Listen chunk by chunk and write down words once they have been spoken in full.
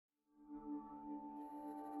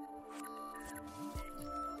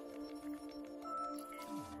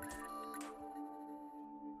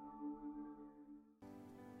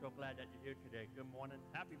glad that you're here today. Good morning.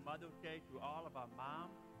 Happy Mother's Day to all of our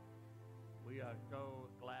moms. We are so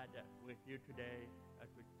glad that we're here today as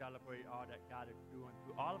we celebrate all that God is doing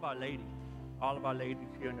to all of our ladies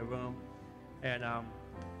here in the room. And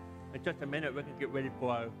in just a minute, we're going to get ready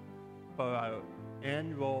for our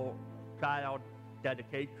annual child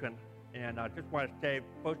dedication. And I just want to say,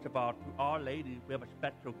 first of all, to all ladies, we have a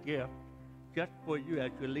special gift just for you.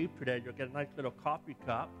 As you leave today, you'll get a nice little coffee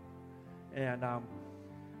cup. And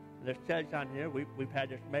it says on here, we've had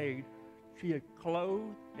this made, she is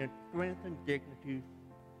clothed in strength and dignity,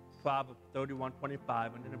 Proverbs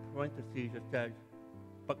 31:25, and then in parentheses it says,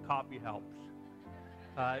 but coffee helps.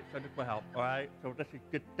 All right, so this will help, all right? So this is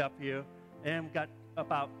good stuff here. And we've got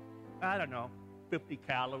about, 50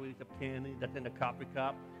 calories of candy that's in the coffee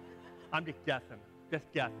cup. I'm just guessing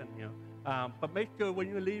here. But make sure when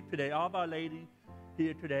you leave today, all of our ladies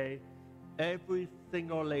here today, every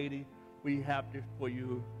single lady, we have this for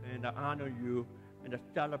you and to honor you and to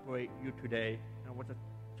celebrate you today. And we're just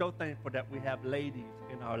so thankful that we have ladies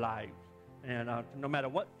in our lives. And no matter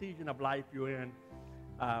what season of life you're in,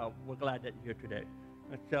 we're glad that you're here today.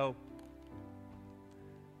 And so,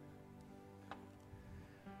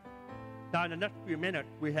 now in the next few minutes,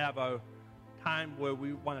 we have a time where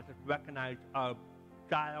we want to recognize our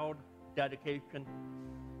child dedication.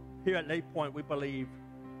 Here at Lake Point, we believe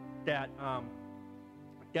that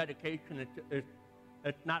dedication is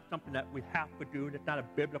it's not something that we have to do. It's not a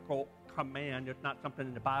biblical command. It's not something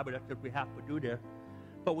in the Bible that says we have to do this.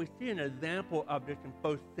 But we see an example of this in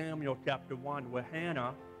 1 Samuel chapter 1, where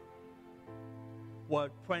Hannah was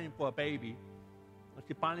praying for a baby. And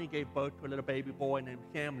she finally gave birth to a little baby boy named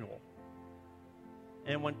Samuel.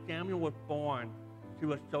 And when Samuel was born, she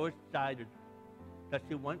was so excited that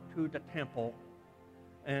she went to the temple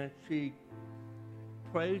and she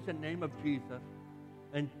praised the name of Jesus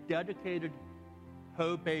and dedicated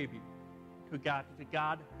her baby to God. She said,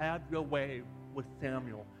 God, have your way with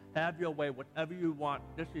Samuel. Have your way, whatever you want.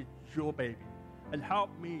 This is your baby. And help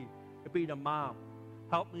me to be the mom.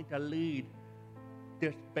 Help me to lead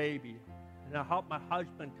this baby. And help my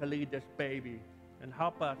husband to lead this baby. And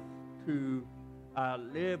help us to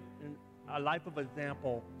live in a life of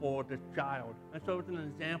example for this child. And so it's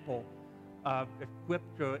an example of the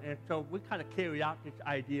scripture. And so we kind of carry out this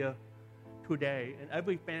idea today. And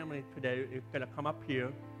every family today is going to come up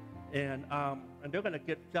here and they're going to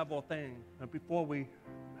get several things. And before we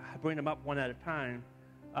bring them up one at a time,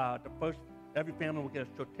 every family will get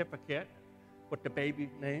a certificate with the baby's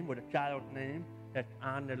name, with the child's name that's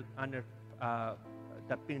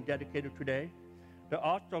that's being dedicated today. They'll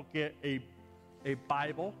also get a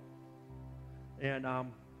Bible, and I've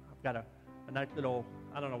got a nice little,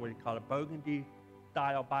 I don't know what you call it, burgundy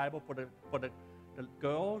style Bible for the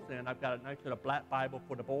girls, and I've got a nice little black Bible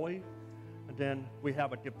for the boys. And then we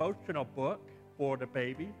have a devotional book for the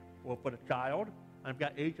baby or for the child. I've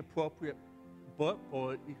got age-appropriate book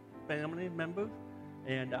for each family members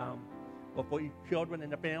and or for each children in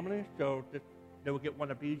the family, so they will get one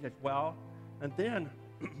of these as well. And then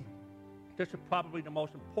this is probably the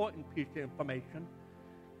most important piece of information.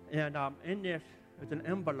 And in this is an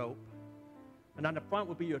envelope. And on the front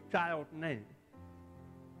will be your child's name.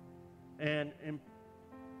 And in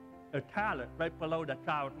italic, right below the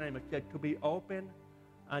child's name, it said to be open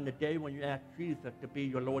on the day when you ask Jesus to be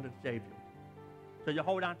your Lord and Savior. So you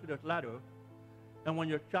hold on to this letter. And when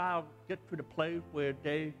your child gets to the place where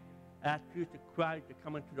they ask Jesus Christ to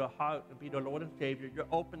come into their heart and be their Lord and Savior, you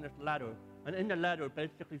open this letter. And in the letter, it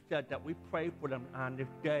basically said that we pray for them on this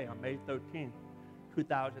day, on May 13th,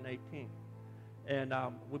 2018. And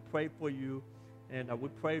we pray for you, and we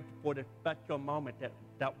pray for the special moment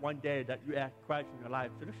that one day that you ask Christ in your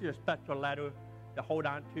life. So this is a special letter to hold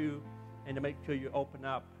on to and to make sure you open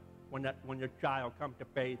up when your child comes to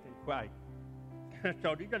faith in Christ.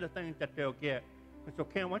 So these are the things that they'll get. And so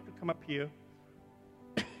Ken, why don't you come up here?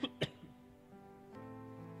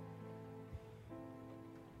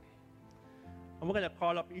 And we're going to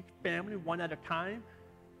call up each family one at a time.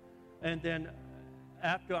 And then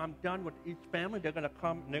after I'm done with each family, they're going to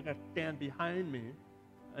come and they're going to stand behind me.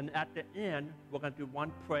 And at the end, we're going to do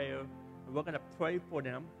one prayer. And we're going to pray for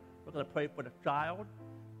them. We're going to pray for the child.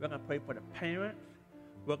 We're going to pray for the parents.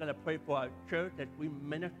 We're going to pray for our church as we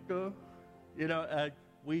minister, as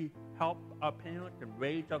we help our parents and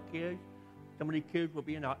raise our kids. Some of these kids will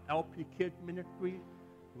be in our LP Kids ministry.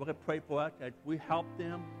 We're going to pray for us as we help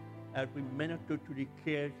them, as we minister to these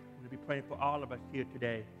kids. We'll be praying for all of us here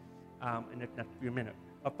today in the next few minutes.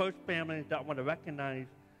 Our first family that I want to recognize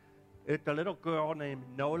is a little girl named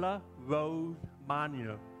Nola Rose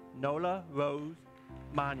Manu. Nola Rose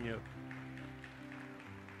Manu.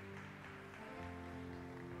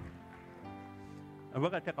 And we're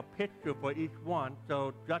going to take a picture for each one.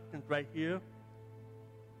 So Justin's right here.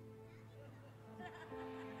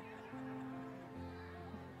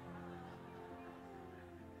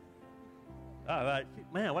 All right.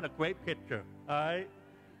 Man, what a great picture. All right.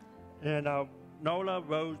 And Nola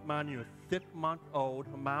Rose Manu is 6 months old.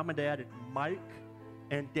 Her mom and dad is Mike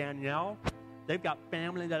and Danielle. They've got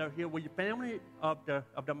family that are here. Will your family of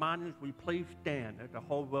the Manus, will you please stand? There's a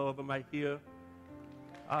whole row of them right here.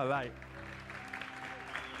 All right.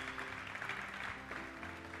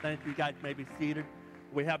 Thank you. Guys may be seated.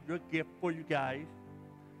 We have your gift for you guys.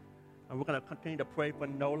 And we're going to continue to pray for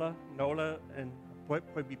Nola. Nola, and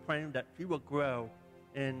be praying that she will grow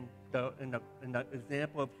in the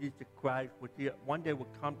example of Jesus Christ, which she one day will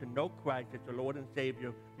come to know Christ as the Lord and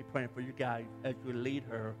Savior. Be praying for you guys as you lead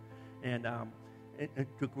her and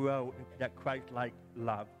to grow into that Christ-like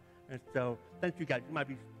love. And so, thank you guys. You might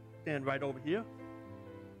be standing right over here.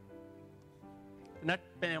 The next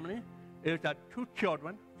family is 2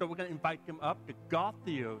 children, so we're going to invite them up, the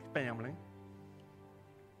Garthier's family.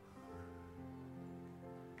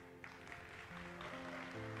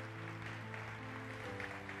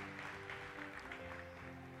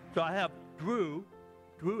 So I have Drew.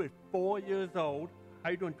 Drew is 4 years old. How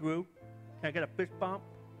you doing, Drew? Can I get a fist bump?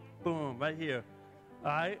 Boom, right here.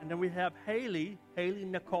 All right, and then we have Haley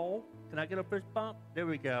Nicole. Can I get a fist bump? There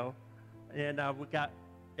we go. And we got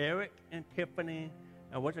Eric and Tiffany,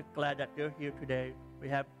 and we're just glad that they're here today. We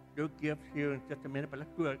have their gifts here in just a minute, but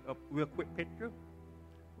let's do a real quick picture.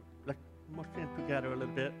 Let's stand together a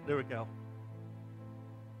little bit. There we go.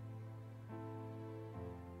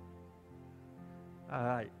 All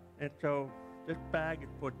right. And so this bag is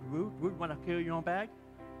for Drew. Drew, you want to carry your own bag?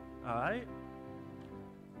 All right.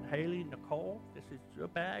 Haley, Nicole, this is your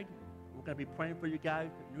bag. We're going to be praying for you guys,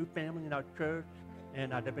 a new family in our church.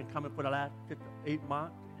 And they've been coming for the last 6 to 8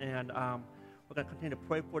 months. And we're going to continue to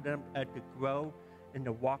pray for them as they grow in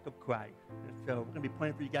the walk of Christ. And so we're going to be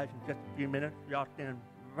praying for you guys in just a few minutes. Y'all stand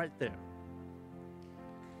right there.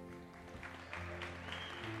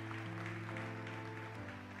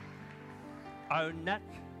 Our next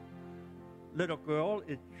little girl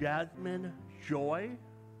is Jasmine Joy.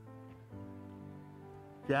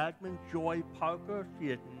 Jasmine Joy Parker. She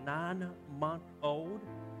is 9 months old.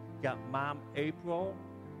 Got mom April.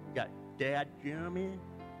 Got dad Jeremy.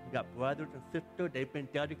 We got brothers and sisters. They've been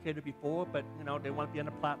dedicated before, but they want to be on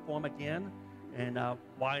the platform again, and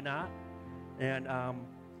why not? And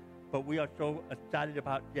but we are so excited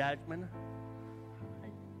about Jasmine.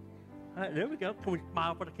 All right, there we go. Can we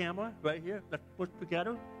smile for the camera right here? Let's push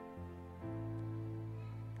together.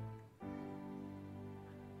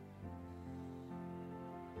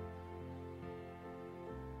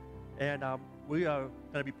 And we are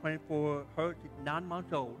going to be praying for her. She's 9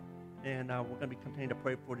 months old. And we're going to be continuing to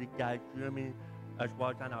pray for these guys, Jeremy, as well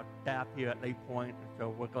as on our staff here at Lake Point. And so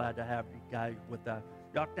we're glad to have these guys with us.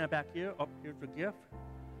 Y'all stand back here. Oh, here's the gift.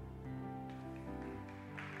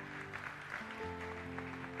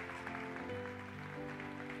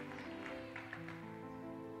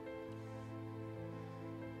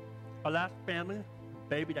 Our last family,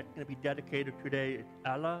 baby that's going to be dedicated today is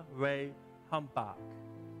Ella Ray Humbach.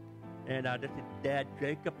 And this is Dad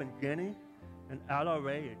Jacob and Jenny. And Ella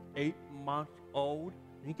Ray is 8 months old.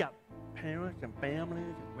 And he got parents and families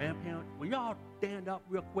and grandparents. Will y'all stand up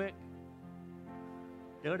real quick?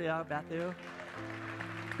 There they are back there.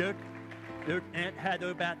 There's Aunt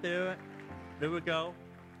Heather back there. There we go.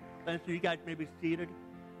 And so you guys may be seated.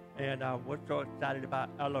 And we're so excited about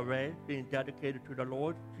Ella Ray being dedicated to the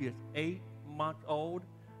Lord. She is 8 months old.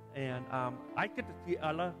 And I get to see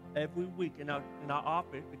Ella every week in our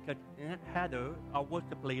office because Aunt Heather, our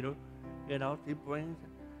worship leader, she brings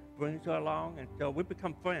her along. And so we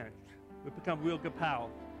become friends. We become real good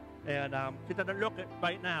pals. And she doesn't look it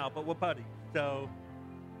right now, but we're buddies. So,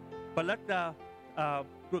 but let's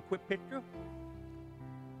do a quick picture.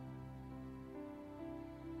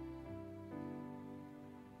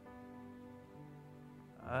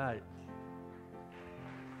 All right.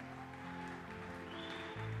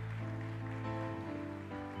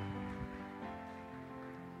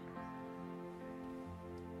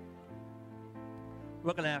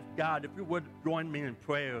 We're going to ask God, if you would join me in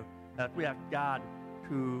prayer, as we ask God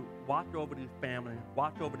to watch over these families,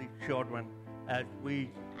 watch over these children as we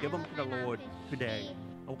give them to the Lord today.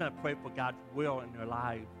 And we're going to pray for God's will in their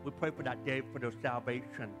lives. We pray for that day for their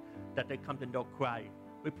salvation, that they come to know Christ.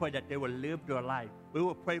 We pray that they will live their life. We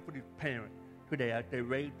will pray for these parents today as they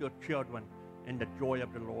raise their children in the joy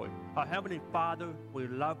of the Lord. Our Heavenly Father, we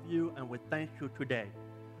love you and we thank you today.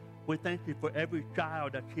 We thank you for every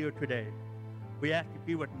child that's here today. We ask you to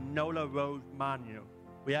be with Nola Rose Manu.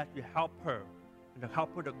 We ask you to help her and to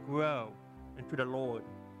help her to grow into the Lord.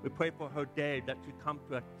 We pray for her day that she comes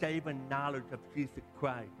to a saving knowledge of Jesus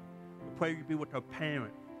Christ. We pray you be with her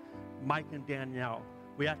parents, Mike and Danielle.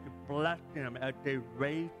 We ask to bless them as they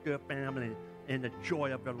raise their family in the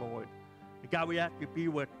joy of the Lord. And God, we ask you to be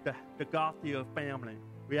with the Garfield family.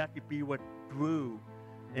 We ask you to be with Drew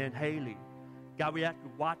and Haley. God, we ask you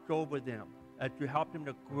to watch over them as you help them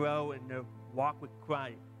to grow in their walk with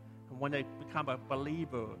Christ. And when they become a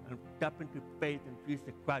believer and step into faith in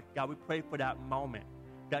Jesus Christ, God, we pray for that moment,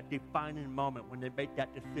 that defining moment when they make that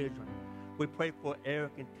decision. We pray for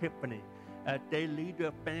Eric and Tiffany as they lead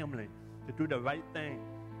their family to do the right thing,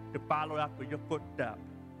 to follow after your footsteps.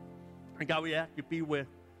 And God, we ask you to be with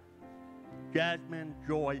Jasmine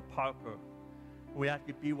Joy Parker. We ask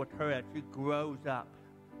you to be with her as she grows up.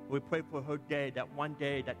 We pray for her day, that one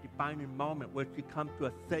day, that defining moment where she comes to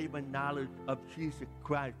a saving knowledge of Jesus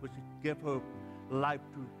Christ, where she give her life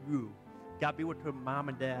to you. God, be with her mom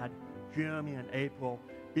and dad, Jeremy and April.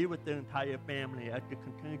 Be with the entire family as they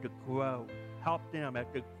continue to grow. Help them as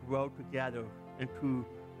they grow together into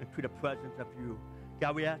the presence of you.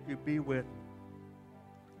 God, we ask you to be with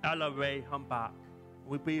Ella Ray Humbach.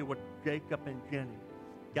 We be with Jacob and Jenny.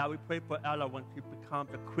 God, we pray for Ella when she becomes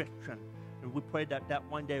a Christian. And we pray that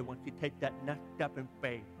one day when she takes that next step in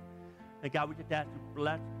faith. And God, we just ask you to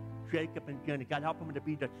bless Jacob and Jenny. God, help them to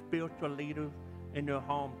be the spiritual leaders in their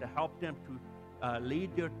home, to help them to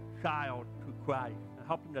lead their child to Christ, and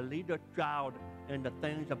help them to lead their child in the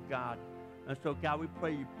things of God. And so, God, we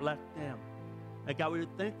pray you bless them. And God, we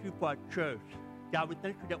thank you for our church. God, we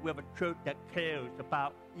thank you that we have a church that cares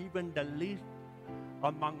about even the least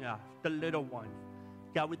among us, the little ones.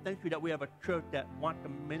 God, we thank you that we have a church that wants to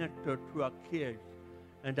minister to our kids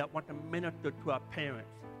and that wants to minister to our parents.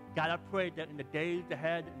 God, I pray that in the days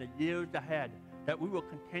ahead and the years ahead, that we will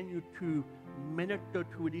continue to minister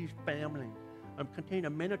to these families and continue to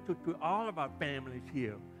minister to all of our families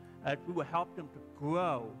here as we will help them to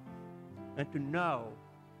grow and to know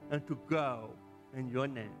and to go in your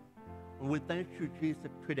name. And we thank you,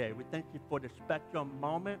 Jesus, today. We thank you for the special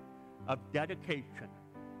moment of dedication.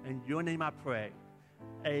 In your name I pray.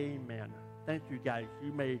 Amen. Thank you, guys.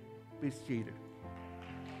 You may be seated.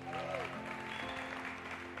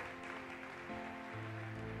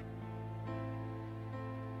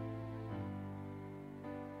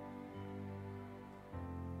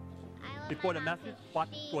 Before the message,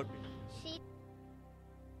 watch the short video. She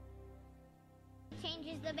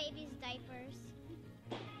changes the baby's diapers,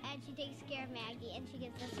 and she takes care of Maggie, and she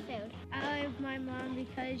gives us food. I love my mom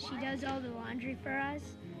because she does all the laundry for us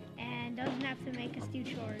and doesn't have to make us do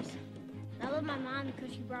chores. I love my mom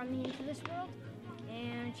because she brought me into this world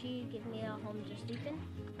and she gives me a home to sleep in.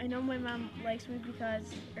 I know my mom likes me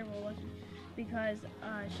because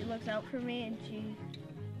she looks out for me and she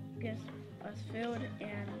gives us food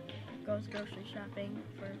and goes grocery shopping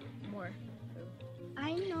for more food.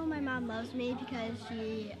 I know my mom loves me because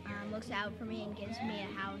she looks out for me and gives me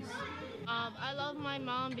a house. I love my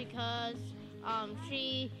mom because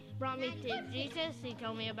she brought me to Jesus. He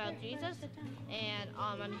told me about Jesus, and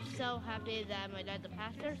I'm so happy that my dad's a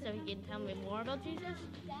pastor, so he can tell me more about Jesus.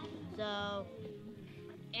 So,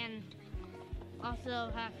 and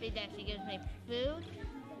also happy that she gives me food,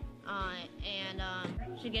 and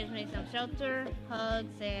she gives me some shelter,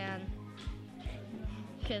 hugs, and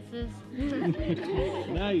kisses.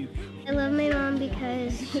 Nice. I love my mom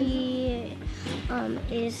because she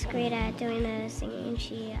is great at doing the singing.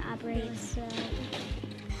 She operates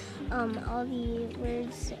all the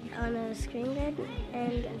words on a screen guard,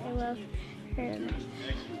 and I love her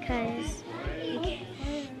because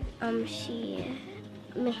she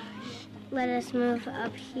let us move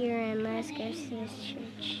up here and let us go to this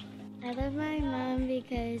church. I love my mom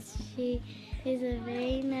because she is a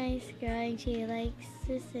very nice girl and she likes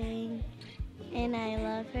to sing, and I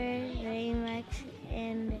love her very much,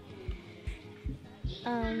 and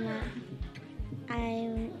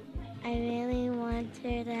I really want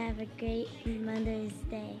her to have a great Mother's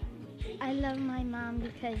Day. I love my mom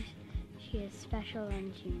because she is special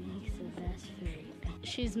and she makes the best food.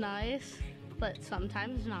 She's nice, but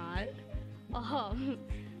sometimes not.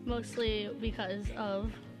 Mostly because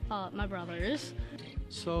of my brothers.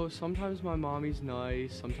 So sometimes my mommy's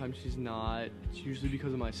nice, sometimes she's not. It's usually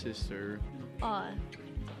because of my sister.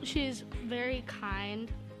 She's very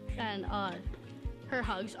kind, and her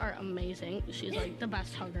hugs are amazing. She's like the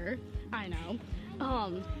best hugger I know.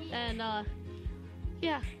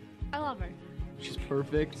 Yeah, I love her. She's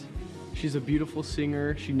perfect. She's a beautiful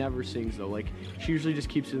singer. She never sings though. Like, she usually just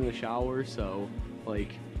keeps it in the shower, so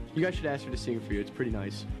like, you guys should ask her to sing for you. It's pretty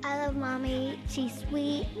nice. I love Mommy. She's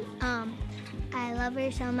sweet. I love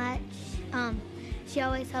her so much. She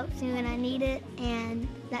always helps me when I need it, and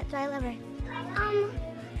that's why I love her.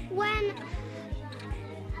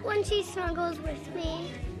 When she snuggles with me,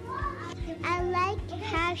 I like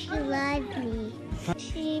how she loves me.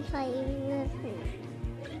 She plays with me.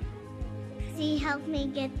 She helped me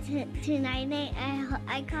get to night-night.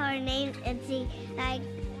 I call her name, and I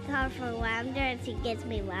call her for Wounder, and she gets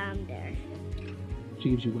me Wounder.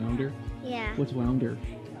 She gives you Wounder? Yeah. What's Wounder?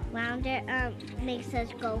 Wounder makes us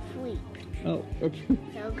go sleep. Oh, okay.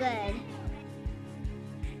 So good.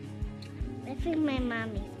 I think my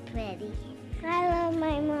mommy's pretty. I love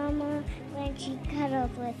my mama when she cuddles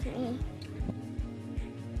with me.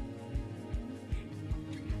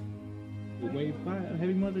 Wave bye.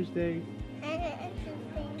 Happy Mother's Day.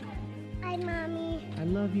 Hi, Mommy. I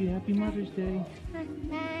love you. Happy Mother's Day.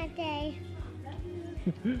 Mother's Day.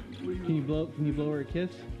 Can you blow her a kiss?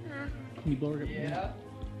 Can you blow her a kiss? Yeah.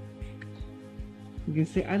 You can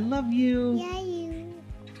say I love you. Yeah, you.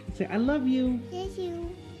 Say I love you. Yes,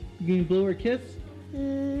 you. You can blow her a kiss?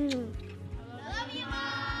 Mm. I love you,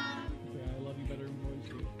 Mom. Say I love you better than boys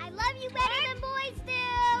do. I love you better than boys do.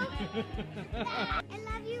 I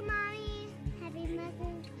love you, Mommy. Happy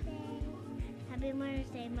Mother's Day. Happy Mother's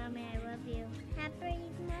Day, Mommy. I love you. Happy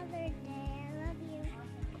Mother's Day. I love you.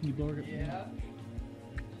 Can you blow her a kiss? Yeah.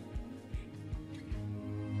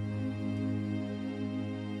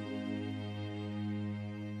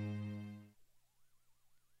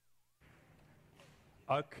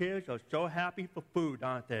 Our kids are so happy for food,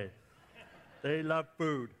 aren't they? They love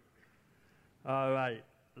food. All right.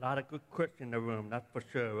 A lot of good cooks in the room, that's for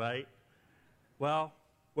sure, right? Well,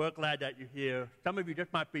 we're glad that you're here. Some of you, this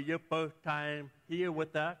might be your first time here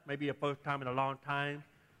with us, maybe your first time in a long time.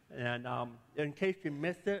 And in case you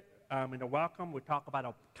missed it, in the welcome, we talk about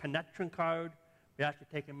a connection card. We ask you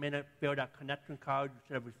to take a minute, fill that connection card. You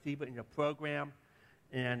should have received it in your program.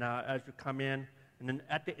 And as you come in, and then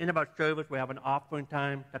at the end of our service, we have an offering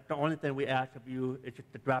time. That's the only thing we ask of you is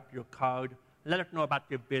just to drop your card. Let us know about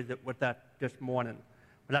your visit with us this morning.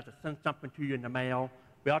 We'd like to send something to you in the mail.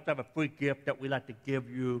 We also have a free gift that we'd like to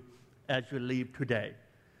give you as you leave today.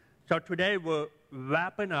 So today we're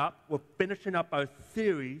wrapping up, we're finishing up our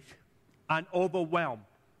series on overwhelm.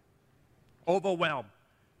 Overwhelm.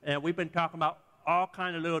 And we've been talking about all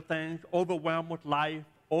kinds of little things, overwhelmed with life,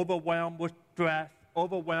 overwhelmed with stress,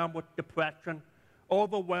 overwhelmed with depression,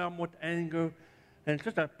 overwhelmed with anger, and it's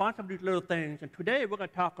just a bunch of these little things. And today we're going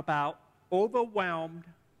to talk about overwhelmed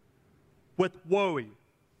with worry.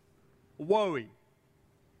 Worry.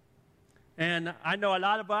 And I know a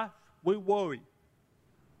lot of us, we worry.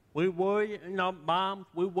 We worry, moms,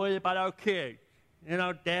 we worry about our kids.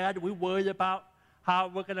 Dad, we worry about how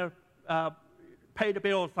we're going to pay the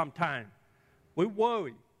bills sometime. We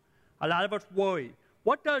worry. A lot of us worry.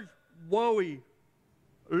 What does worry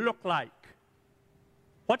look like?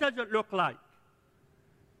 What does it look like?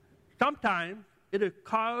 Sometimes it is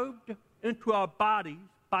carved into our bodies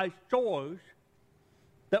by sores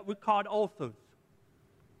that we call ulcers.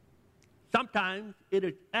 Sometimes it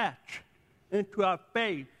is etched into our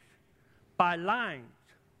face by lines.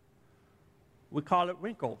 We call it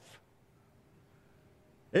wrinkles.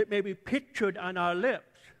 It may be pictured on our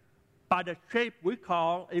lips by the shape we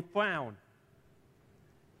call a frown.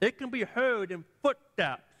 It can be heard in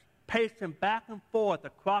footsteps pacing back and forth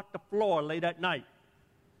across the floor late at night.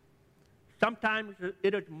 Sometimes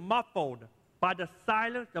it is muffled by the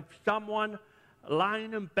silence of someone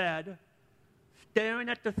lying in bed, staring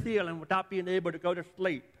at the ceiling without being able to go to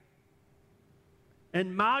sleep.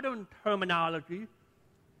 In modern terminology,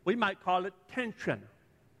 we might call it tension.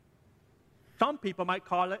 Some people might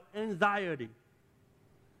call it anxiety.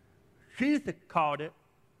 Jesus called it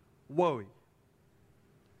worry.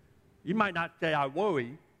 You might not say, I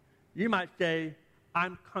worry. You might say,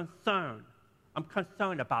 I'm concerned. I'm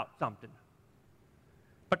concerned about something.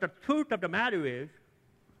 But the truth of the matter is,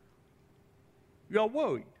 you're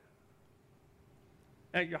worried.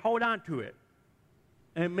 And you hold on to it.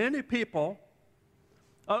 And many people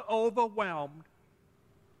are overwhelmed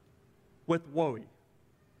with worry.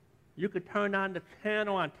 You could turn on the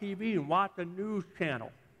channel on TV and watch the news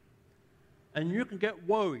channel. And you can get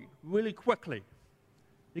worried really quickly.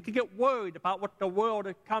 You can get worried about what the world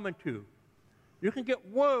is coming to. You can get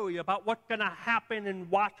worried about what's going to happen in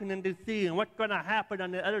Washington, D.C. and what's going to happen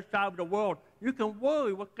on the other side of the world. You can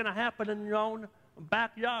worry what's going to happen in your own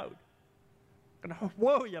backyard. You can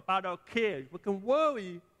worry about our kids. We can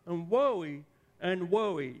worry and worry and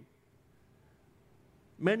worry.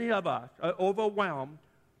 Many of us are overwhelmed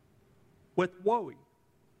with worry.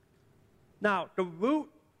 Now, the root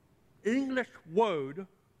English word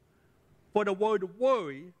for the word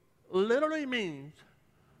worry literally means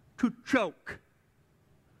to choke.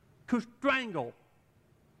 to strangle.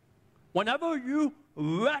 Whenever you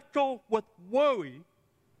wrestle with worry,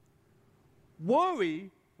 worry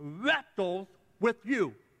wrestles with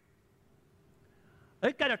you.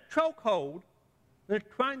 It's got a chokehold that's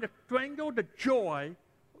trying to strangle the joy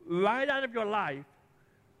right out of your life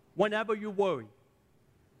whenever you worry.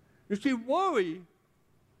 You see, worry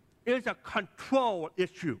is a control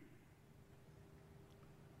issue.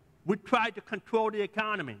 We try to control the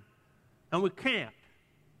economy, and we can't.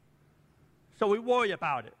 So we worry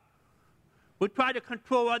about it. We try to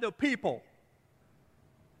control other people,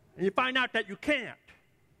 and you find out that you can't.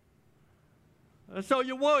 And so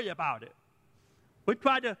you worry about it. We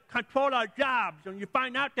try to control our jobs, and you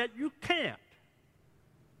find out that you can't.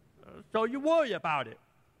 So you worry about it.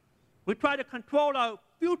 We try to control our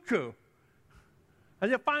future,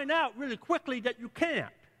 and you find out really quickly that you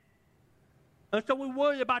can't. And so we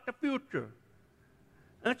worry about the future.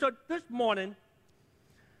 And so this morning,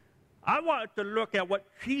 I wanted to look at what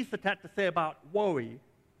Jesus had to say about worry,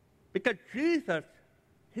 because Jesus,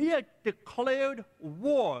 he had declared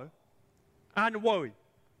war on worry.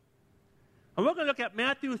 And we're going to look at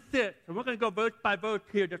Matthew 6, and we're going to go verse by verse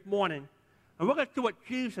here this morning, and we're going to see what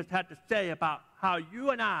Jesus had to say about how you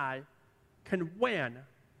and I can win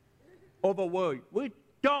over worry. We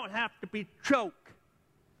don't have to be choked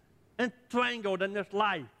and strangled in this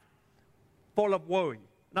life full of worry.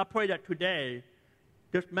 And I pray that today,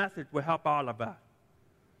 this message will help all of us.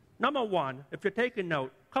 Number one, if you're taking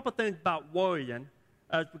notes, a couple things about worrying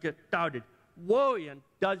as we get started. Worrying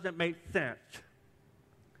doesn't make sense.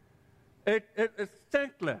 It's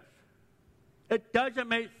senseless. It doesn't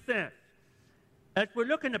make sense. As we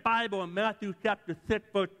look in the Bible in Matthew chapter 6,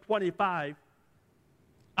 verse 25,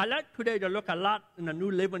 I like today to look a lot in the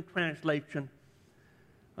New Living Translation.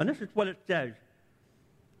 And this is what it says.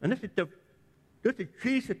 And this is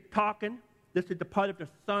Jesus talking. This is the part of the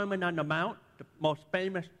Sermon on the Mount, the most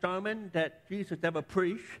famous sermon that Jesus ever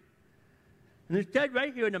preached. And it said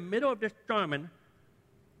right here in the middle of this sermon,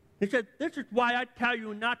 he said, "This is why I tell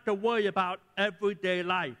you not to worry about everyday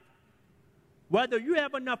life. Whether you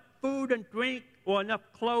have enough food and drink or enough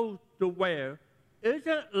clothes to wear,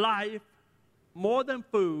 isn't life more than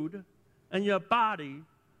food and your body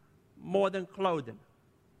more than clothing?"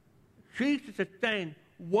 Jesus is saying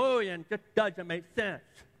worrying just doesn't make sense.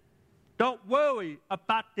 Don't worry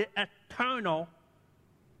about the eternal.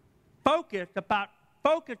 Focus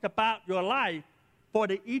about your life for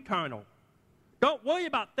the eternal. Don't worry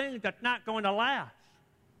about things that's not going to last.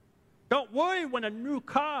 Don't worry when a new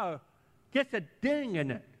car gets a ding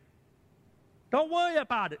in it. Don't worry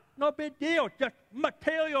about it. No big deal. Just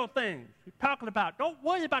material things he's talking about. Don't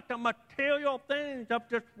worry about the material things of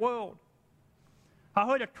this world. I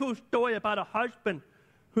heard a true story about a husband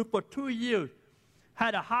who for 2 years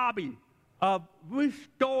had a hobby of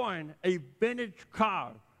restoring a vintage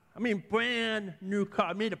car. I mean, brand new car.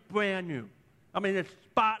 I mean, it's brand new. I mean, it's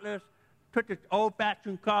spotless. Took this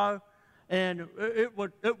old-fashioned car, and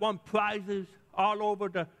it won prizes all over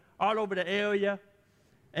the area.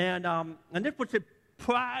 And this was his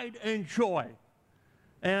pride and joy.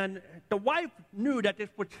 And the wife knew that this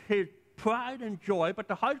was his pride and joy, but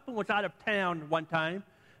the husband was out of town one time,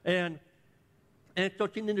 and so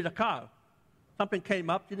she needed a car. Something came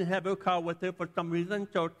up. She didn't have her car with her for some reason,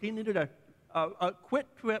 so she needed a quick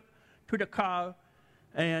trip to the car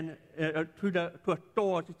and to a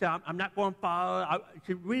store. She said, "I'm not going far."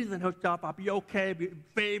 She reasoned herself, "I'll be okay." Be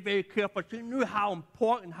very, very careful. She knew how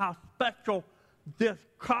important, how special this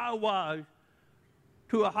car was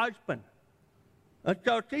to her husband. And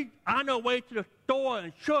so she's on her way to the store,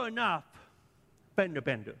 and sure enough, fender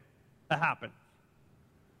bender. It happened.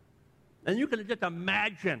 And you can just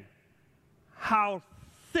imagine how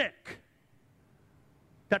sick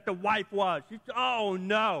that the wife was. She said, "Oh,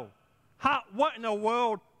 no. What in the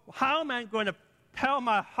world? How am I going to tell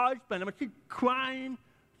my husband?" I mean, she's crying.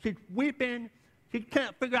 She's weeping. She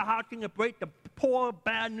can't figure out how she can break the poor,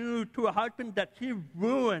 bad news to her husband that she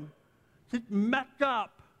ruined. She's messed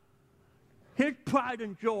up his pride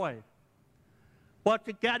and joy. Well,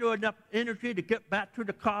 to gather enough energy to get back to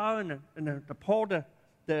the car and to pull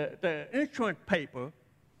the insurance paper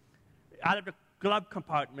out of the glove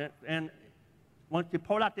compartment, and once she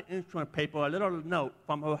pulled out the insurance paper, a little note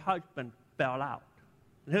from her husband fell out.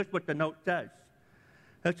 And here's what the note says.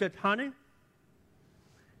 It says, "Honey,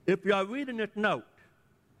 if you're reading this note,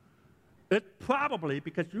 it's probably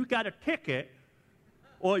because you got a ticket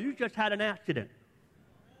or you just had an accident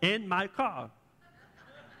in my car.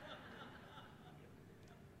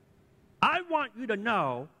 I want you to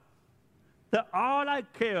know that all I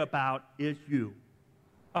care about is you."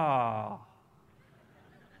 Ah.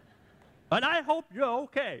 And I hope you're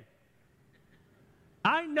okay.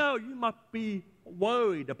 I know you must be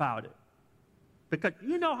worried about it because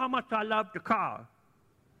you know how much I love the car.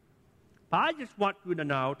 But I just want you to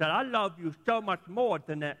know that I love you so much more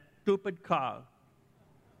than that stupid car,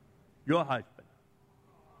 your husband.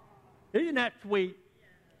 Isn't that sweet?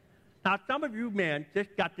 Now, some of you men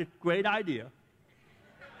just got this great idea.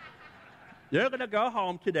 You're going to go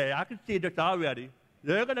home today. I can see this already.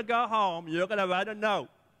 You're going to go home. You're going to write a note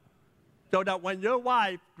so that when your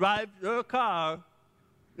wife drives your car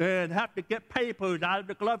and have to get papers out of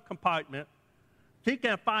the glove compartment, she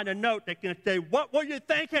can find a note that can say, "What were you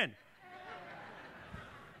thinking?"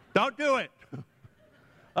 Don't do it.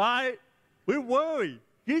 All right? We worry.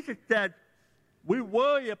 Jesus said we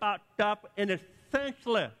worry about stuff and it's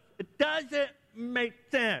senseless. It doesn't make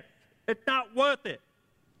sense. It's not worth it.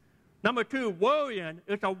 Number 2, worrying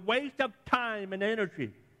is a waste of time and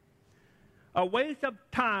energy. A waste of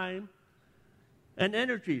time and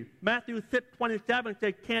energy. Matthew 6:27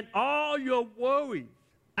 says, "Can all your worries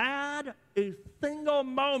add a single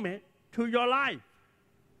moment to your life?"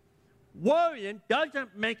 Worrying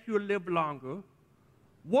doesn't make you live longer.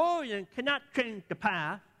 Worrying cannot change the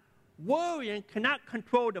past. Worrying cannot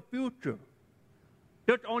control the future.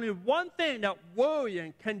 There's only one thing that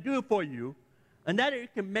worrying can do for you, and that is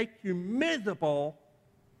it can make you miserable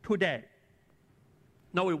today.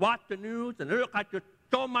 Now, we watch the news, and it looks like there's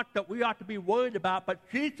so much that we ought to be worried about, but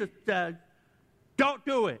Jesus says, don't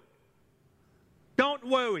do it. Don't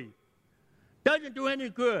worry. Doesn't do any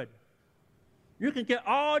good. You can get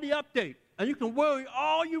all the updates, and you can worry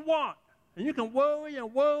all you want, and you can worry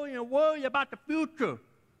and worry and worry about the future,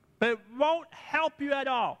 but it won't help you at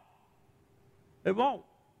all. It won't.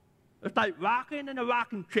 It's like rocking in a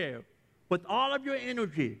rocking chair with all of your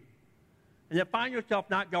energy, and you find yourself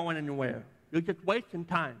not going anywhere. You're just wasting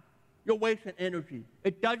time. You're wasting energy.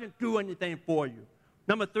 It doesn't do anything for you.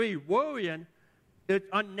 Number 3, worrying is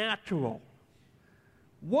unnatural.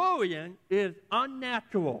 Worrying is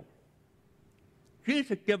unnatural.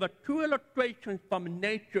 Jesus gives us 2 illustrations from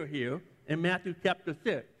nature here in Matthew chapter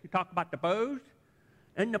 6. He talks about the birds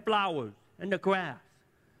and the flowers and the grass.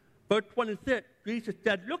 Verse 26, Jesus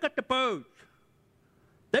said, "Look at the birds.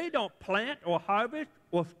 They don't plant or harvest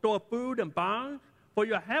or store food in barns, for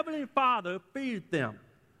your heavenly Father feeds them.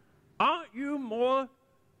 Aren't you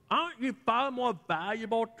far more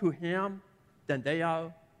valuable to Him than they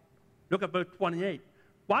are?" Look at verse 28.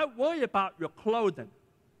 "Why worry about your clothing?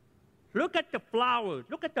 Look at the flowers.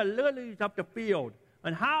 Look at the lilies of the field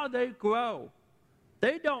and how they grow.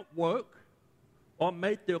 They don't work or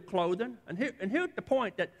make their clothing." And here's the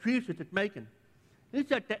point that Jesus is making. He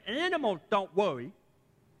said the animals don't worry.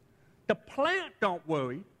 The plants don't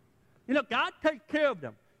worry. You know, God takes care of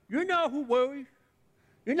them. You know who worries?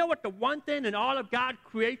 You know what the one thing in all of God's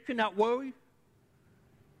creation that worries?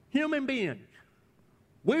 Human beings.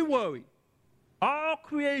 We worry. All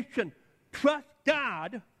creation trusts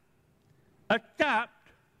God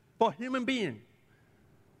except for human beings.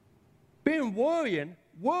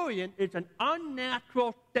 Worrying is an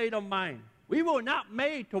unnatural state of mind. We were not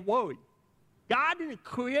made to worry. God didn't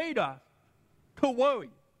create us to worry.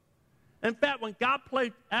 In fact, when God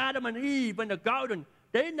placed Adam and Eve in the garden,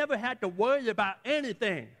 they never had to worry about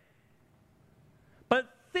anything. But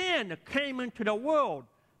sin came into the world.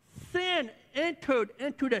 Sin entered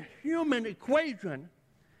into the human equation.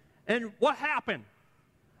 And what happened?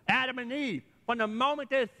 Adam and Eve, from the moment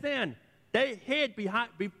they sinned, they hid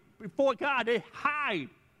before God. They hide.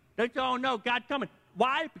 They said, "Oh no, God's coming."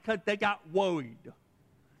 Why? Because they got worried.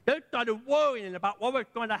 They started worrying about what was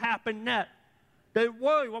going to happen next. They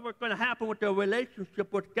worried what was going to happen with their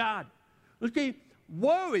relationship with God. You see,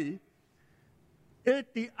 worry is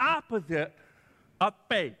the opposite of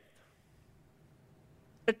faith.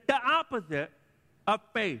 It's the opposite of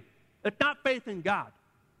faith. It's not faith in God.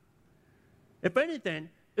 If anything,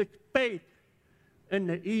 it's faith in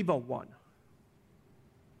the evil one.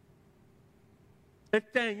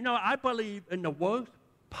 It's saying, you know, I believe in the worst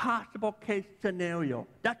possible case scenario.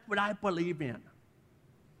 That's what I believe in.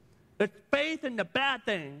 It's faith in the bad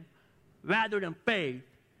thing rather than faith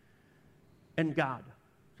in God.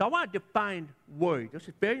 So I want to define worry. This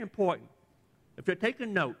is very important. If you're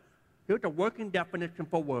taking notes, here's a working definition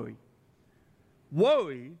for worry.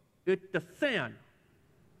 Worry is the sin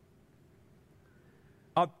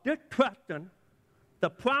of distrusting the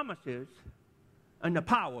promises and the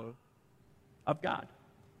power of God.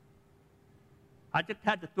 I just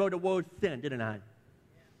had to throw the word sin, didn't I?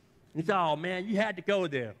 You say, "Oh man, you had to go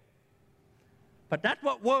there." But that's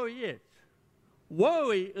what worry is.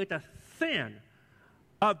 Worry is a sin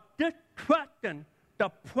of distrusting the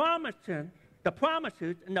promises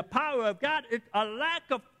and the power of God. It's a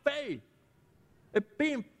lack of faith. It's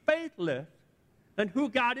being faithless in who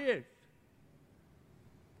God is.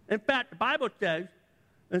 In fact, the Bible says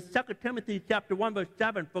in 2 Timothy chapter 1, verse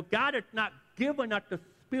 7, for God has not given us the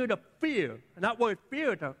spirit of fear. And that word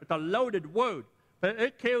fear is a loaded word, but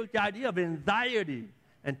it carries the idea of anxiety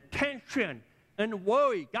and tension and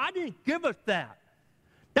worry. God didn't give us that.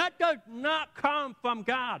 That does not come from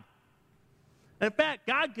God. In fact,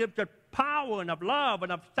 God gives us power and of love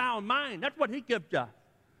and of sound mind. That's what he gives us.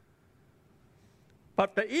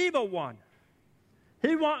 But the evil one,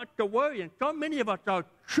 he wants us to worry, and so many of us are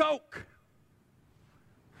choked.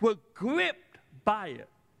 We're gripped by it.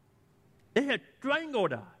 It has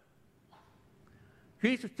strangled us.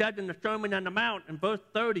 Jesus said in the Sermon on the Mount in verse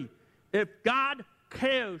 30, if God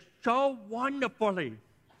cares so wonderfully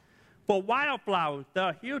for wildflowers that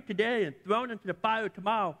are here today and thrown into the fire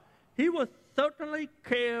tomorrow, he will certainly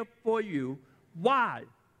care for you. Why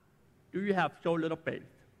do you have so little faith?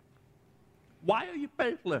 Why are you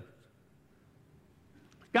faithless?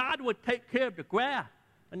 God would take care of the grass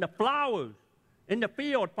and the flowers in the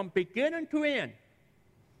field from beginning to end.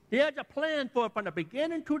 He has a plan for it from the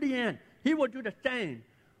beginning to the end. He will do the same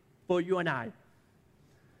for you and I.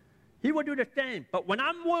 He will do the same. But when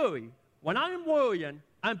I'm worried, when I'm worrying,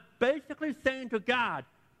 I'm basically saying to God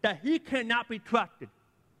that he cannot be trusted.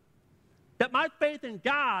 That my faith in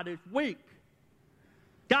God is weak.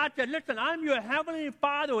 God said, listen, I'm your heavenly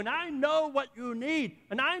Father, and I know what you need,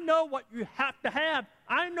 and I know what you have to have.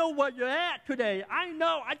 I know where you're at today. I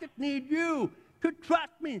know. I just need you to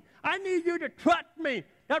trust me. I need you to trust me.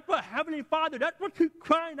 That's what Heavenly Father, that's what he's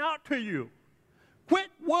crying out to you. Quit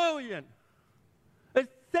worrying.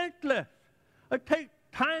 It's senseless. It takes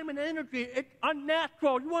time and energy. It's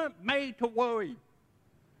unnatural. You weren't made to worry.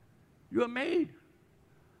 You were made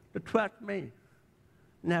to trust me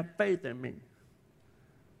and have faith in me.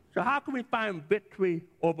 So how can we find victory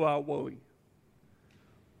over our worry?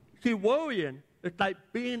 See, worrying is like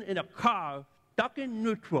being in a car stuck in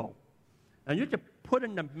neutral. And you just put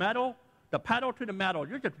in the pedal to the metal.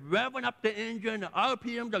 You're just revving up the engine. The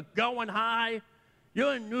RPMs are going high.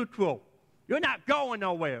 You're in neutral. You're not going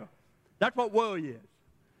nowhere. That's what worry is.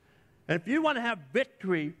 And if you want to have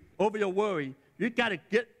victory over your worry, you've got to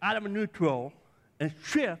get out of neutral and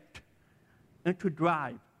shift into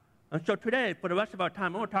drive. And so today, for the rest of our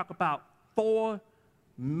time, I want to talk about 4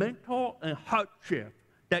 mental and heart shifts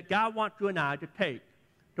that God wants you and I to take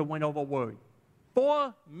to win over worry.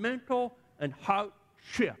 4 mental and heart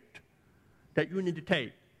shifts that you need to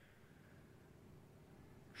take.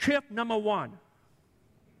 Shift number 1,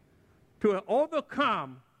 to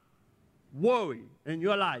overcome worry in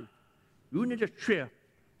your life, you need to shift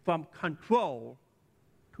from control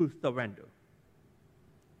to surrender.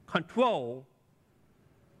 Control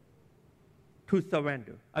to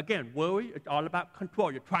surrender. Again, worry is all about control.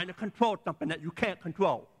 You're trying to control something that you can't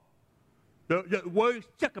control. You're worried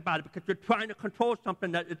sick about it because you're trying to control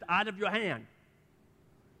something that is out of your hand.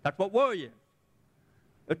 That's what worry is.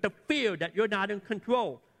 It's the fear that you're not in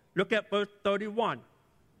control. Look at verse 31.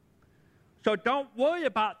 So don't worry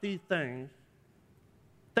about these things,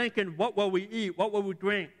 thinking, what will we eat? What will we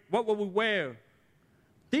drink? What will we wear?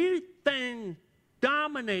 These things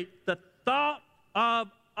dominate the thought of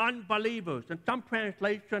unbelievers. In some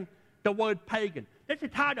translation, the word pagan. This is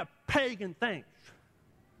how the pagan thinks.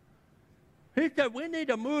 He said we need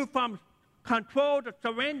to move from control to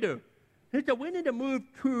surrender. He said we need to move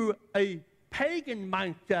to a pagan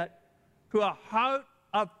mindset, to a heart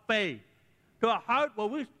of faith, to a heart where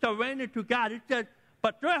we surrender to God. He said,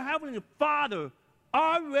 but your Heavenly Father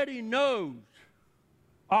already knows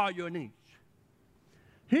all your needs.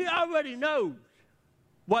 He already knows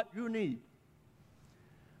what you need.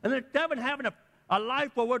 And instead of having a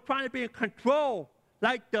life where we're trying to be in control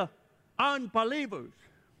like the unbelievers,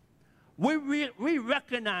 we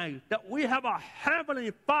recognize that we have a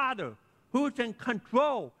Heavenly Father who's in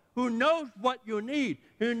control, who knows what you need,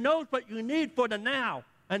 who knows what you need for the now.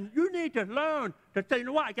 And you need to learn to say, you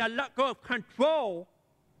know what, I got to let go of control,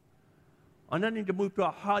 and I need to move to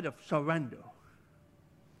a heart of surrender.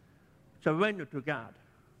 Surrender to God.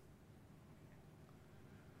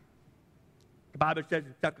 The Bible says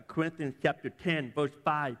in 2 Corinthians chapter 10, verse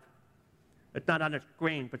 5, it's not on the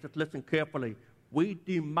screen, but just listen carefully. We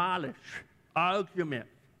demolish arguments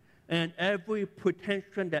and every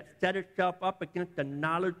pretension that set itself up against the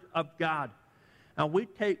knowledge of God. And we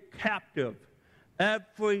take captive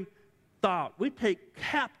every thought. We take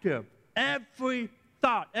captive every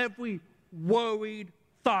thought, every worried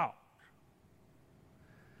thought.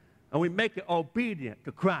 And we make it obedient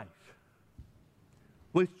to Christ.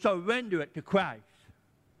 We surrender it to Christ.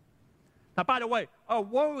 Now, by the way, a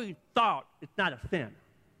worried thought is not a sin.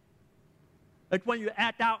 It's when you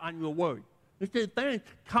act out on your word. You see, things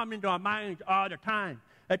come into our minds all the time.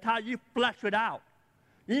 It's how you flesh it out.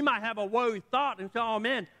 You might have a worried thought and say, oh,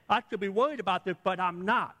 man, I should be worried about this, but I'm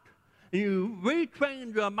not. And you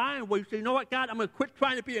retrain your mind where you say, you know what, God, I'm going to quit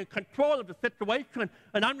trying to be in control of the situation,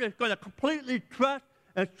 and I'm just going to completely trust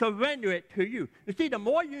and surrender it to you. You see, the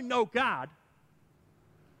more you know God,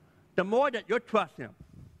 the more that you trust him,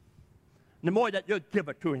 the more that you give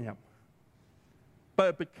it to him.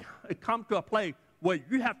 But it comes to a place where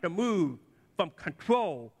you have to move from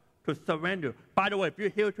control to surrender. By the way, if you're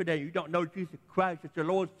here today and you don't know Jesus Christ as your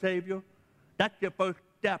Lord and Savior, that's your first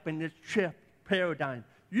step in this shift paradigm.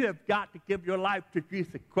 You have got to give your life to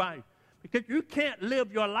Jesus Christ, because you can't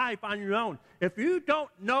live your life on your own. If you don't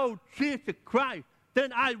know Jesus Christ,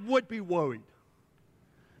 then I would be worried,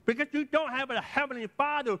 because you don't have a Heavenly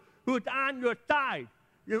Father who's on your side.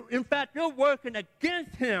 In fact, you're working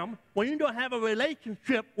against him when you don't have a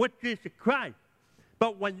relationship with Jesus Christ.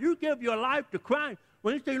 But when you give your life to Christ,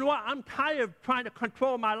 when you say, you know what, I'm tired of trying to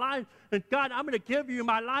control my life, and God, I'm going to give you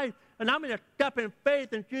my life, and I'm going to step in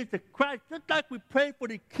faith in Jesus Christ, just like we pray for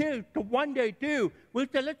the kids to one day do. We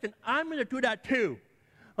say, listen, I'm going to do that too.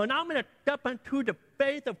 And I'm going to step into the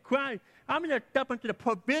faith of Christ. I'm going to step into the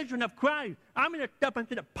provision of Christ. I'm going to step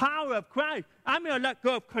into the power of Christ. I'm going to let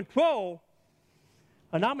go of control,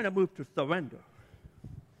 and I'm going to move to surrender.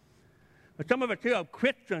 And some of us here are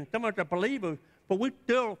Christians, some of us are believers, but we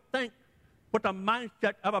still think with the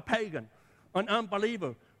mindset of a pagan, an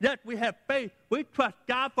unbeliever. Yes, we have faith. We trust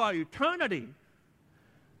God for eternity.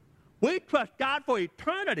 We trust God for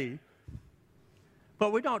eternity,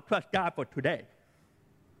 but we don't trust God for today.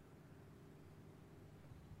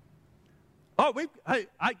 Oh,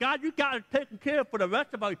 God, you got it taken care of for the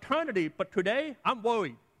rest of our eternity, but today I'm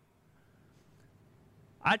worried.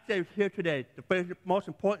 I'd say here today, the most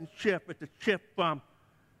important shift is the shift from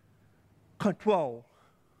control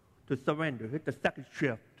to surrender. It's the second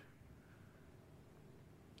shift.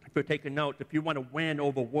 If you're taking notes, if you want to win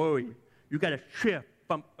over worry, you got to shift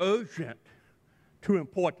from urgent to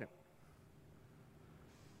important.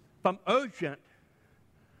 From urgent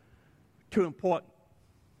to important.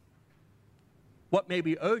 What may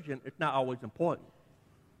be urgent is not always important.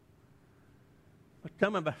 But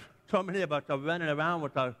so many of us are running around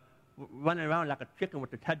like a chicken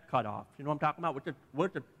with its head cut off. You know what I'm talking about? We're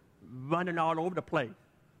just running all over the place.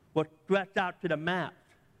 We're stretched out to the max.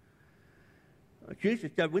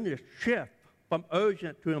 Jesus said we need to shift from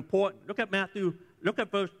urgent to important. Look at Matthew. Look at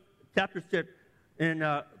chapter 6. In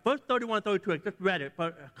verse 31, 32, I just read it,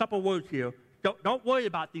 but a couple words here. Don't worry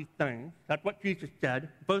about these things. That's what Jesus said.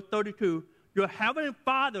 Verse 32, your heavenly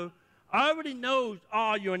Father already knows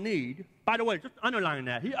all your need. By the way, just underline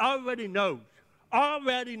that. He already knows.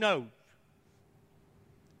 Already knows.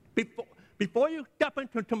 Before you step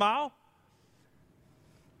into tomorrow,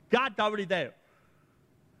 God's already there.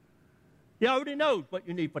 He already knows what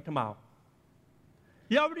you need for tomorrow.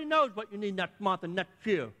 He already knows what you need next month and next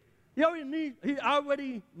year. He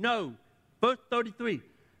already knows. Verse 33,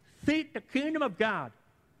 seek the kingdom of God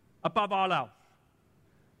above all else.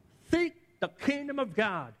 Seek the kingdom of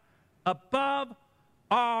God above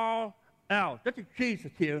all else. This is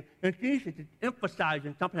Jesus here, and Jesus is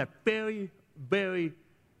emphasizing something that's very, very,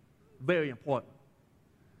 very important.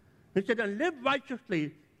 He said, and live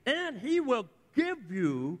righteously, and he will give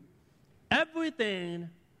you everything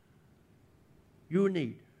you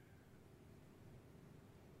need.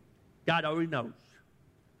 God already knows.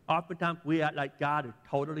 Oftentimes we act like God is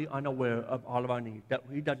totally unaware of all of our needs, that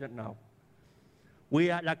he doesn't know. We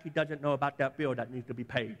act like he doesn't know about that bill that needs to be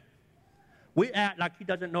paid. We act like he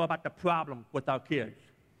doesn't know about the problem with our kids.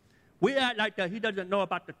 We act like that he doesn't know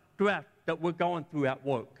about the stress that we're going through at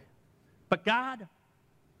work. But God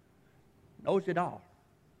knows it all.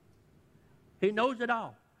 He knows it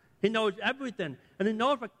all. He knows everything. And he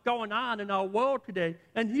knows what's going on in our world today.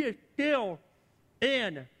 And he is still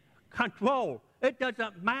in control. It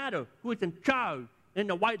doesn't matter who's in charge in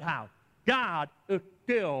the White House. God is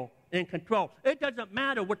still in control. It doesn't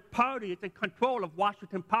matter what party is in control of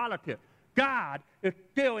Washington politics. God is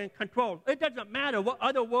still in control. It doesn't matter what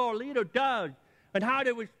other world leader does and how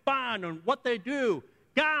they respond and what they do.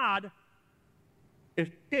 God is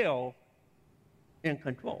still in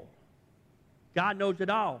control. God knows it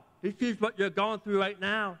all. He sees what you're going through right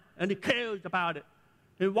now, and he cares about it.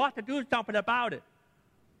 He wants to do something about it.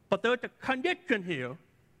 But there's a condition here,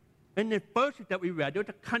 in the verses that we read, there's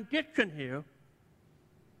a condition here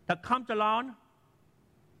that comes along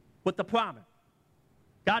with the promise.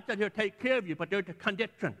 God said he'll take care of you, but there's a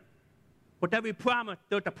condition. With every promise,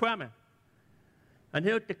 there's a promise. And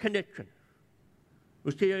here's the condition.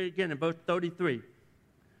 We'll see it again in verse 33.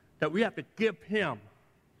 that we have to give him,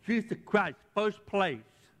 Jesus Christ, first place.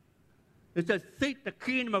 It says, seek the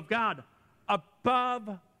kingdom of God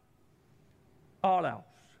above all else.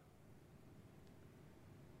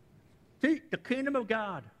 Seek the kingdom of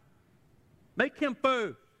God. Make him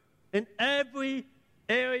first in every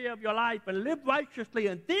area of your life and live righteously,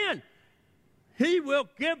 and then he will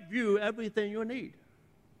give you everything you need.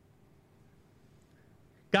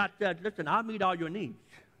 God said, listen, I'll meet all your needs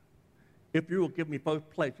if you will give me first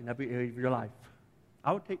place in every area of your life.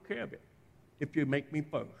 I will take care of it if you make me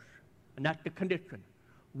first. And that's the condition.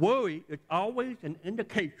 Worry is always an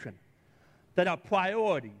indication that our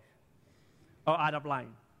priorities are out of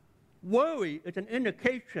line. Worry is an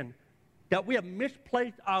indication that we have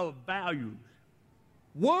misplaced our values.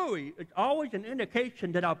 Worry is always an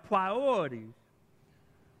indication that our priorities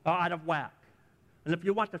are out of whack. And if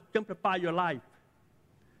you want to simplify your life,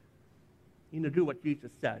 you need to do what Jesus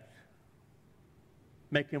says.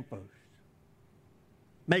 Make him first.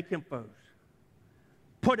 Make him first.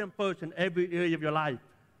 Put him first in every area of your life,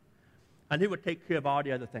 and he will take care of all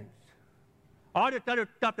the other things. All this other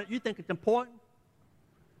stuff that you think is important,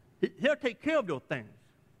 he'll take care of those things.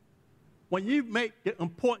 When you make the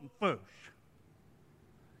important first,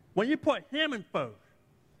 when you put him in first,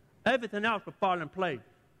 everything else will fall in place.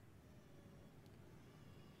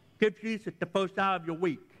 Give Jesus the first hour of your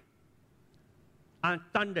week. On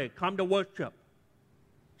Sunday, come to worship.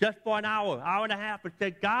 Just for an hour and a half, and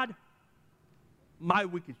say, God, my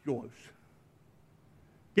week is yours.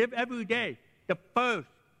 Give every day the first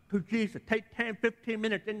to Jesus. Take 10, 15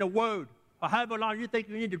 minutes in the Word, or however long you think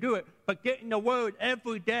you need to do it, but get in the Word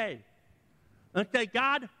every day. And say,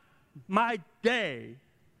 God, my day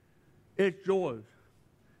is yours.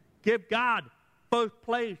 Give God first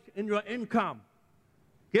place in your income.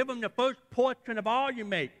 Give him the first portion of all you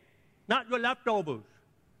make, not your leftovers.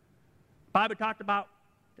 The Bible talks about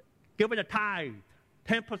giving a tithe,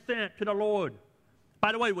 10% to the Lord.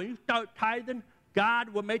 By the way, when you start tithing, God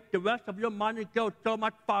will make the rest of your money go so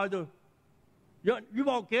much farther. You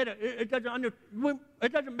won't get it. It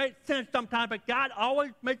doesn't make sense sometimes, but God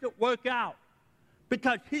always makes it work out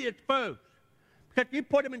because he is first, because you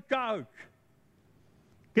put him in charge.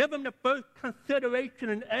 Give him the first consideration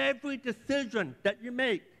in every decision that you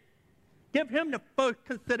make. Give him the first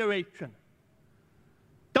consideration.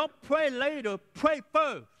 Don't pray later, pray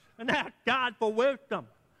first, and ask God for wisdom.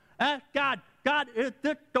 Ask God, God, is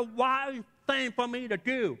this the wise thing for me to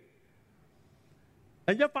do?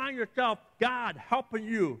 And you'll find yourself, God, helping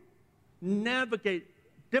you navigate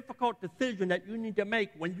difficult decisions that you need to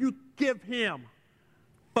make when you give him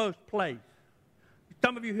first place.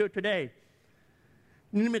 Some of you here today,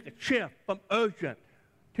 you need to make a shift from urgent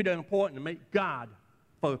to the important and make God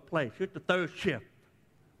first place. Here's the third shift.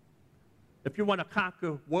 If you want to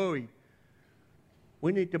conquer worry,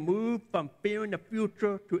 we need to move from fearing the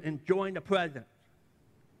future to enjoying the present.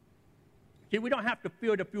 See, we don't have to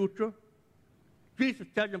fear the future. Jesus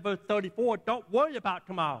says in verse 34, don't worry about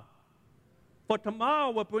tomorrow, for tomorrow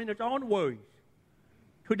will bring its own worries.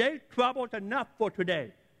 Today's trouble is enough for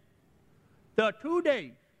today. There are 2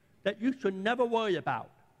 days that you should never worry about: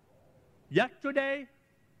 yesterday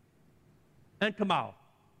and tomorrow.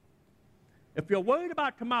 If you're worried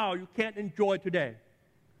about tomorrow, you can't enjoy today.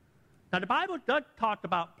 Now, the Bible does talk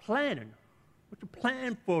about planning. We should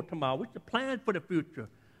plan for tomorrow. We should plan for the future.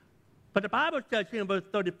 But the Bible says here in verse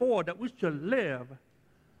 34 that we should live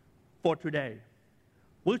for today.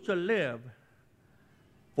 We should live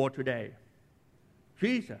for today.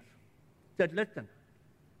 Jesus said, listen,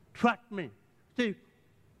 trust me. See,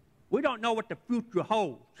 we don't know what the future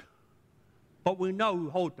holds, but we know who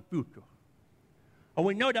holds the future. And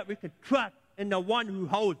we know that we can trust in the one who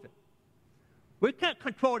holds it. We can't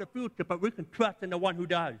control the future, but we can trust in the one who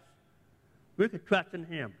does. We can trust in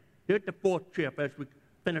him. Here's the fourth shift as we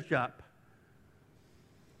finish up.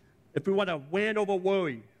 If we want to win over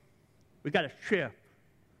worry, we got to shift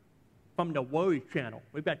from the worry channel.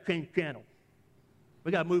 We've got to change channels.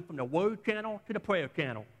 We got to move from the worry channel to the prayer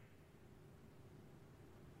channel.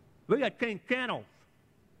 We got to change channels.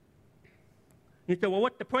 You say, well,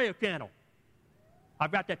 what's the prayer channel?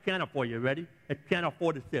 I've got that channel for you. Ready? It's channel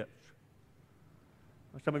 46.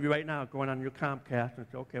 Some of you right now are going on your Comcast and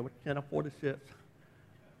say, okay, what's channel 46?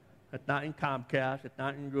 It's not in Comcast. It's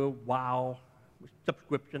not in your WOW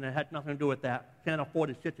subscription. It has nothing to do with that. Channel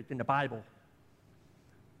 46 is in the Bible.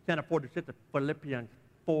 Channel 46 is Philippians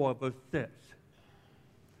 4, verse 6.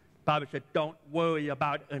 The Bible said, don't worry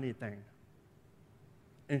about anything.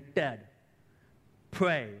 Instead,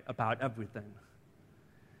 pray about everything.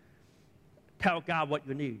 Tell God what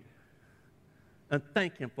you need and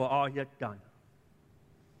thank him for all he has done.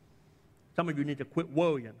 Some of you need to quit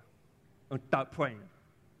worrying and start praying.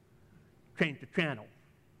 Change the channel.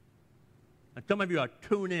 And some of you are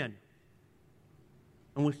tuned in.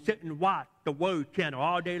 And we sit and watch the Word channel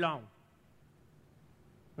all day long.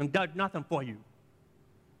 And does nothing for you.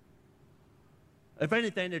 If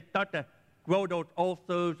anything, it starts to grow those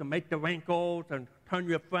ulcers and make the wrinkles and turn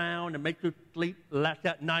you frown and make you sleep less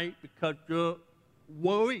at night because you're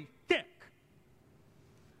worried sick.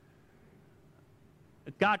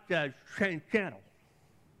 God says, change channel.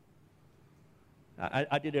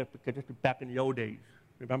 I did it because this is back in the old days.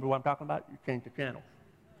 Remember what I'm talking about? You change the channel.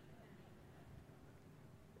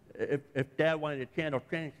 If Dad wanted the channel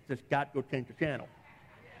changed, he says, God, go change the channel.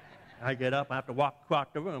 I get up, I have to walk across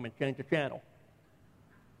the room and change the channel.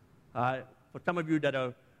 For some of you that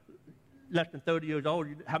are less than 30 years old,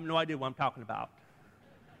 you have no idea what I'm talking about.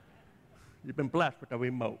 You've been blessed with a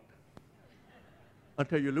remote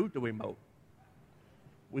until you lose the remote.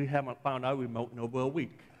 We haven't found our remote in over a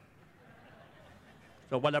week.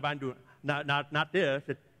 So whatever I'm doing, not this,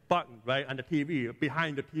 it's buttons, right, on the TV,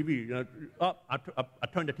 behind the TV. You know, I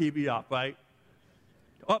turned the TV off, right?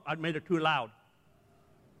 I made it too loud.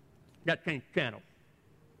 That changed channel.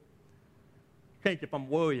 Change it from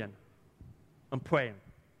worrying and praying.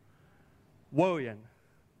 Worrying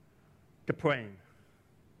to praying.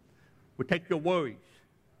 We take your worries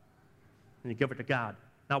and you give it to God.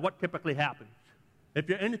 Now, what typically happens? If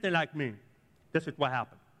you're anything like me, this is what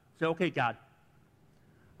happens. Say, okay, God,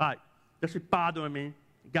 all right, this is bothering me.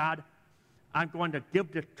 God, I'm going to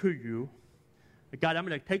give this to you. God, I'm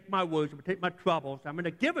going to take my worries, I'm going to take my troubles, I'm going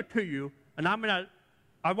to give it to you, and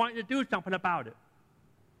I want you to do something about it.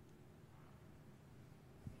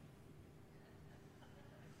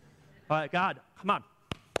 All right, God, come on.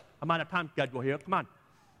 I'm on a time schedule here. Come on.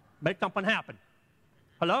 Make something happen.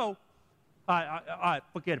 Hello? All right,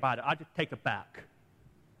 forget about it. I'll just take it back.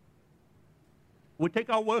 We take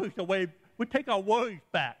our worries away. We take our worries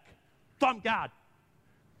back from God.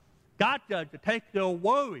 God says to take your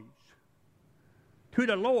worries to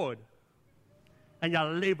the Lord and you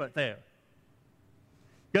leave it there.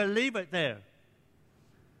 You leave it there.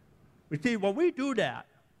 You see, when we do that,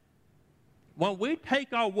 when we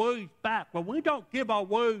take our worries back, when we don't give our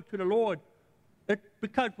worries to the Lord, it's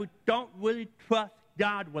because we don't really trust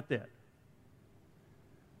God with it.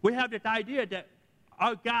 We have this idea that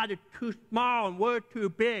our God is too small and we're too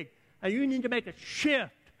big, and you need to make a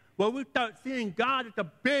shift where we start seeing God as a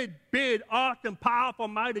big, big, awesome, powerful,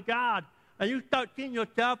 mighty God, and you start seeing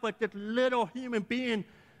yourself as this little human being,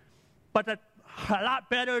 but a lot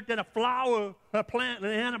better than a flower, a plant,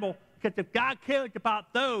 an animal, because if God cares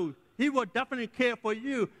about those, He will definitely care for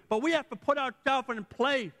you. But we have to put ourselves in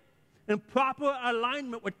place, in proper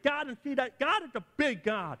alignment with God, and see that God is a big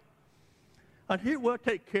God, and He will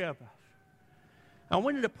take care of us. And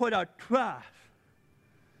we need to put our trust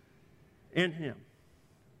in Him.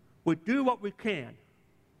 We do what we can.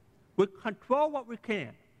 We control what we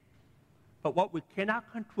can. But what we cannot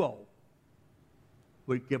control,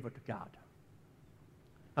 we give it to God.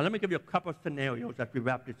 Now let me give you a couple of scenarios as we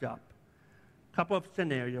wrap this up. A couple of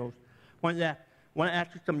scenarios. I want to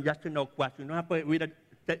ask you some yes or no questions. You don't have to read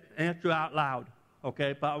the answer out loud,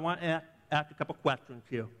 okay? But I want to ask a couple of questions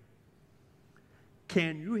here.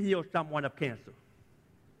 Can you heal someone of cancer?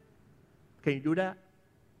 Can you do that?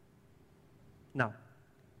 No.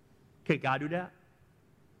 Can God do that?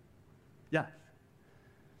 Yes.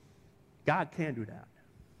 God can do that.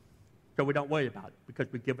 So we don't worry about it because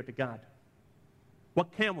we give it to God.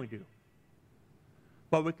 What can we do?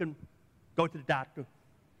 Well, we can go to the doctor.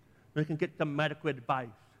 We can get some medical advice.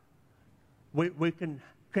 We can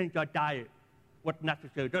change our diet, what's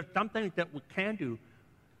necessary. There's some things that we can do,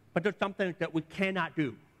 but there's some things that we cannot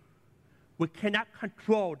do. We cannot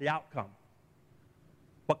control the outcome.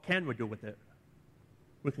 What can we do with it?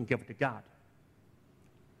 We can give it to God.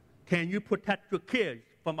 Can you protect your kids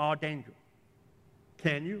from all danger?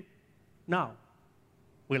 Can you? No.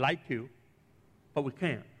 We like to, but we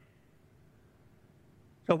can't.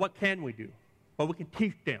 So what can we do? Well, we can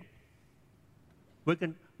teach them. We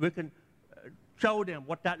can show them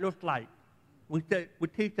what that looks like. We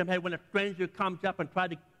teach them, hey, when a stranger comes up and try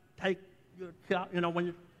to take your child, when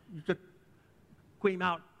you just scream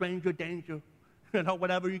out, stranger danger,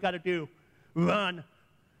 whatever you got to do, run.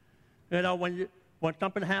 When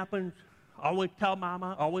something happens, always tell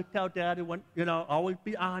mama, always tell daddy, always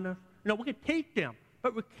be honest. We can teach them,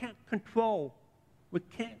 but we can't control. We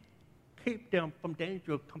can't keep them from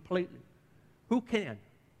danger completely. Who can?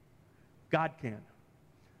 God can.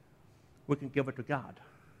 We can give it to God.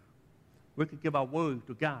 We can give our words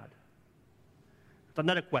to God. It's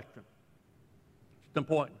another question. It's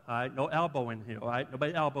important, all right? No elbow in here, all right?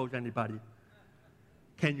 Nobody elbows anybody.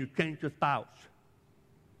 Can you change your spouse?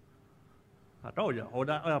 I told you, hold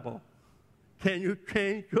that elbow. Can you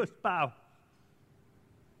change your spouse?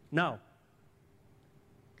 No.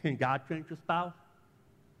 Can God change your spouse?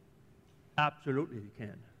 Absolutely He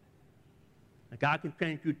can. And God can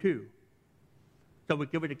change you too. So we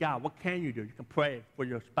give it to God. What can you do? You can pray for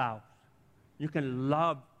your spouse. You can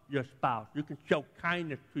love your spouse. You can show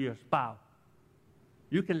kindness to your spouse.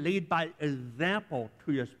 You can lead by example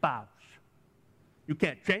to your spouse. You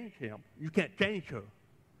can't change him. You can't change her.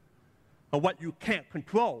 But what you can't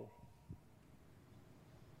control,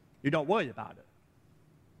 you don't worry about it.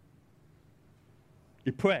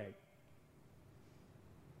 You pray.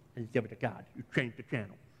 And you give it to God. You change the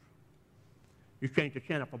channels. You change the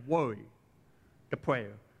channel from worry to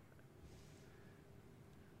prayer.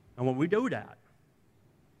 And when we do that,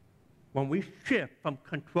 when we shift from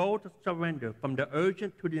control to surrender, from the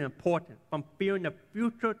urgent to the important, from fearing the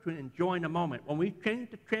future to enjoying the moment, when we change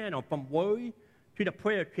the channel from worry to the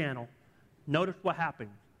prayer channel, notice what happens.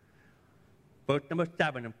 Verse number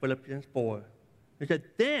 7 in Philippians 4. It said,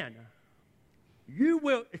 then you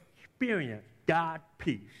will experience God's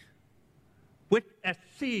peace, which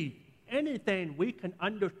exceeds anything we can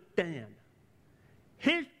understand.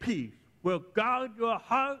 His peace will guard your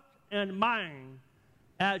heart and mind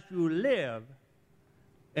as you live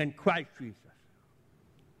in Christ Jesus.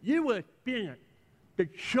 You will experience the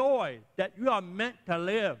joy that you are meant to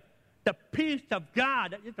live, the peace of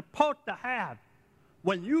God that you're supposed to have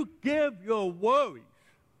when you give your worries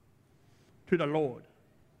to the Lord.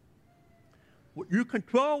 You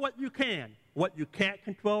control what you can. What you can't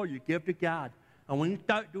control, you give to God. And when you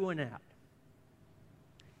start doing that,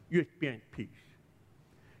 you experience peace.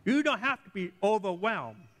 You don't have to be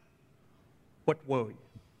overwhelmed with worry.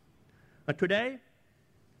 And today,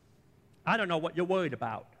 I don't know what you're worried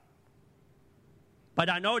about. But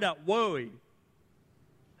I know that worry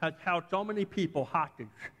has held so many people hostage.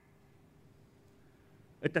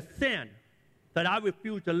 It's a sin that I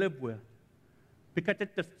refuse to live with. Because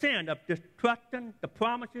it's the sin of distrusting the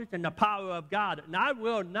promises and the power of God. And I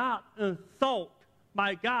will not insult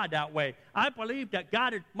my God that way. I believe that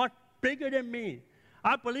God is much bigger than me.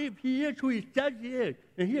 I believe He is who He says He is.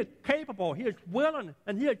 And He is capable, He is willing,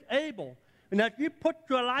 and He is able. And as you put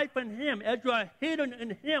your life in Him, as you are hidden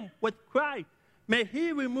in Him with Christ, may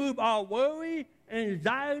He remove all worry,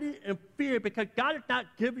 anxiety, and fear. Because God is not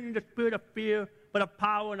giving you the spirit of fear, but of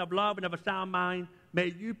power and of love and of a sound mind. May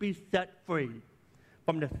you be set free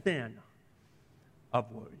from the sin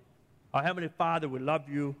of worry. Our Heavenly Father, we love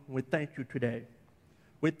you and we thank you today.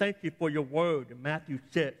 We thank you for your word in Matthew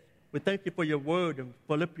 6. We thank you for your word in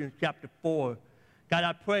Philippians chapter 4. God,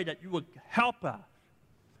 I pray that you would help us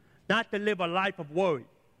not to live a life of worry,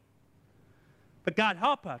 but God,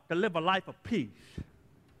 help us to live a life of peace.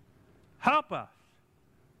 Help us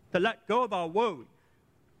to let go of our worries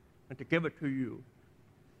and to give it to you.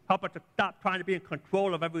 Help us to stop trying to be in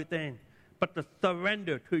control of everything, but to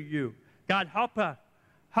surrender to you. God, help us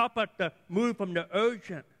to move from the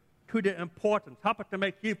urgent to the important. Help us to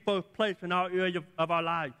make you first place in our area of our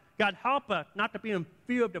lives. God, help us not to be in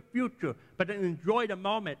fear of the future, but to enjoy the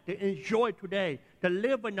moment, to enjoy today, to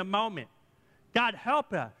live in the moment. God,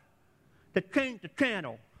 help us to change the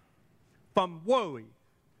channel from worry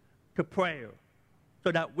to prayer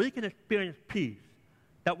so that we can experience peace,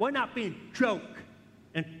 that we're not being choked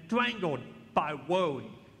and strangled by worry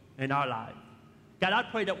in our lives. God, I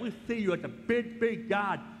pray that we see you as a big, big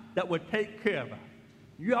God that will take care of us.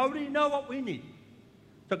 You already know what we need.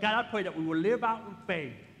 So God, I pray that we will live out in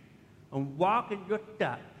faith and walk in your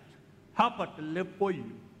steps. Help us to live for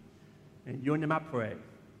you. In your name I pray.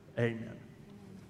 Amen.